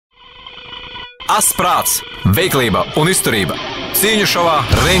asprāts, veiklība un izturība. Cīņu šovā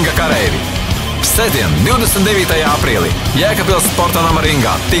Ringa kareivji. Sestdien, 29. aprīlī Jēkabpils sporta nama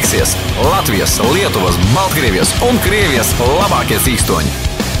Ringā tiksies Latvijas, Lietuvas, Baltkrievijas un Krievijas labākie cīkstoņi.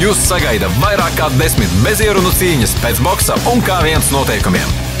 Jūs sagaida vairāk kā 10 bezierunu cīņas pēc boksa un K1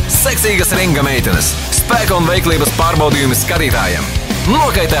 noteikumiem. Seksīgas ringa meitenes, spēka un veiklības pārbaudījumi skatītājiem.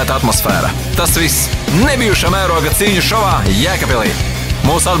 Nokaitēta atmosfēra. Tas viss nebijuša mēroga cīņu šovā Jēkabpilī.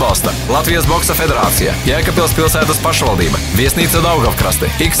 Mūs atbalsta Latvijas boksa federācija, Jēkabpils pilsētas pašvaldība, viesnīca Daugavkraste,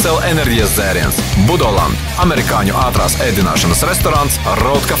 XL enerģijas dzēriens, Budoland, amerikāņu ātrās ēdināšanas restorāns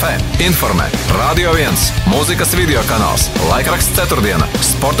Road Cafe, Informē, Radio 1, mūzikas video kanāls, laikraksts ceturtdiena,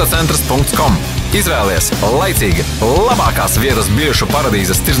 sportacentrs.com. Izvēlies laicīgi labākās vietas biļešu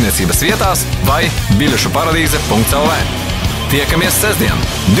paradīzes tirzniecības vietās vai biļešuparadīze.lv. Tiekamies sestdien,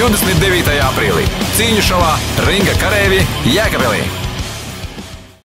 29. aprīlī, cīņu šovā Ringa kareivji Jēkabpilī.